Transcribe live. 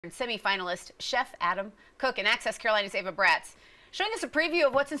Semi-finalist Chef Adam Cook and Access Carolina's Ava Bratz, showing us a preview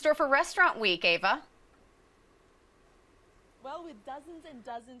of what's in store for Restaurant Week. Ava. Well, with dozens and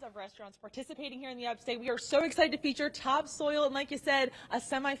dozens of restaurants participating here in the Upstate, we are so excited to feature Topsoil, and like you said, a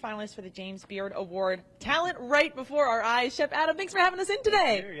semi-finalist for the James Beard Award. Talent right before our eyes. Chef Adam, thanks for having us in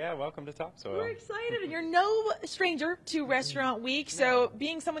today. Yeah, welcome to Topsoil. We're excited, and you're no stranger to Restaurant Week, so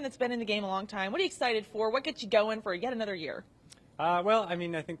being someone that's been in the game a long time, what are you excited for? What gets you going for yet another year? Well, I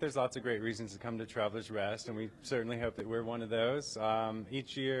mean, I think there's lots of great reasons to come to Travelers Rest, and we certainly hope that we're one of those.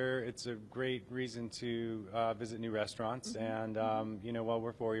 Each year, it's a great reason to visit new restaurants, and, you know, while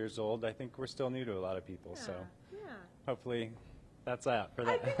we're 4 years old, I think we're still new to a lot of people, so hopefully that's that for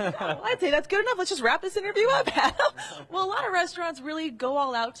that. I think so. I'd say that's good enough. Let's just wrap this interview up, Adam. Well, a lot of restaurants really go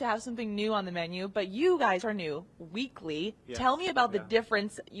all out to have something new on the menu, but you guys are new weekly. Yes. Tell me about the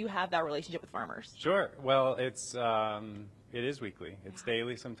difference you have that relationship with farmers. Sure. Well, it is weekly. It's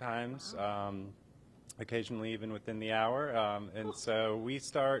daily sometimes, occasionally even within the hour. And so we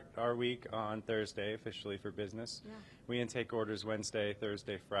start our week on Thursday officially for business. We intake orders Wednesday,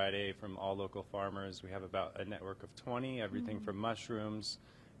 Thursday, Friday from all local farmers. We have about a network of 20, everything from mushrooms,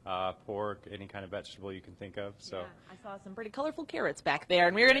 pork, any kind of vegetable you can think of. So I saw some pretty colorful carrots back there,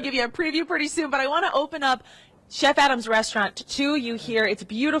 and we're going to give you a preview pretty soon, but I want to open up Chef Adam's restaurant to you here. It's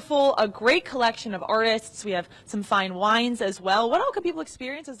beautiful, a great collection of artists. We have some fine wines as well. What all can people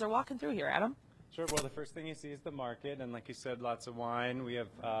experience as they're walking through here, Adam? Sure. Well, the first thing you see is the market, and like you said, lots of wine. We have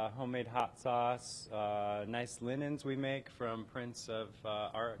homemade hot sauce, nice linens we make from prints of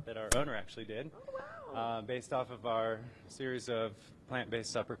art that our owner actually did, based off of our series of plant-based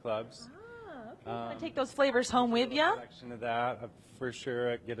supper clubs. Okay. Take those flavors home with you. Collection of that. For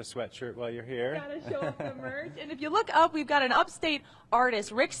sure, get a sweatshirt while you're here. Gotta show off the merch. And if you look up, we've got an upstate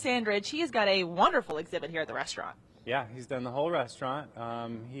artist, Rick Sandridge. He has got a wonderful exhibit here at the restaurant. Yeah, he's done the whole restaurant.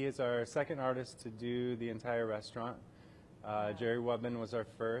 He is our second artist to do the entire restaurant. Jerry Wubman was our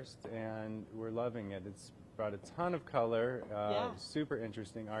first, and we're loving it. It's brought a ton of color, super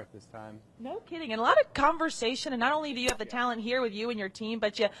interesting art this time. No kidding, and a lot of conversation, and not only do you have the talent here with you and your team,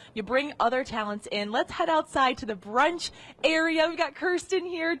 but you bring other talents in. Let's head outside to the brunch area. We've got Kirsten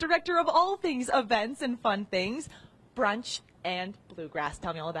here, director of all things events and fun things, brunch and bluegrass.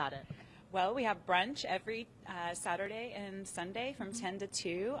 Tell me all about it. Well, we have brunch every Saturday and Sunday from 10 to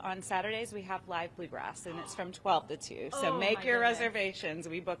 2. On Saturdays, we have live bluegrass, and it's from 12 to 2. So make your reservations.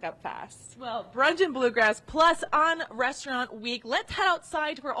 We book up fast. Well, brunch and bluegrass, plus on Restaurant Week. Let's head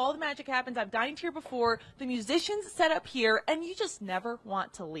outside to where all the magic happens. I've dined here before. The musicians set up here, and you just never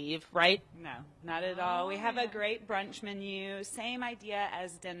want to leave, right? No, not at all. We have a great brunch menu. Same idea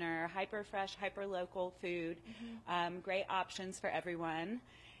as dinner. Hyper fresh, hyper local food. Great options for everyone.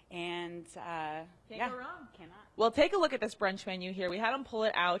 And Can't go wrong. Cannot. Well, take a look at this brunch menu here. We had them pull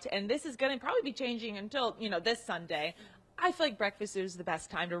it out, and this is going to probably be changing until, you know, this Sunday. I feel like breakfast is the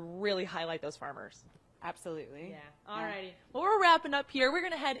best time to really highlight those farmers. Absolutely. Yeah. All righty. Well, we're wrapping up here. We're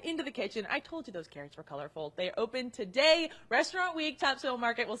going to head into the kitchen. I told you those carrots were colorful. They open today. Restaurant Week, Topsoil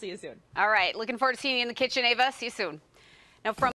Market. We'll see you soon. All right. Looking forward to seeing you in the kitchen, Ava. See you soon. Now, from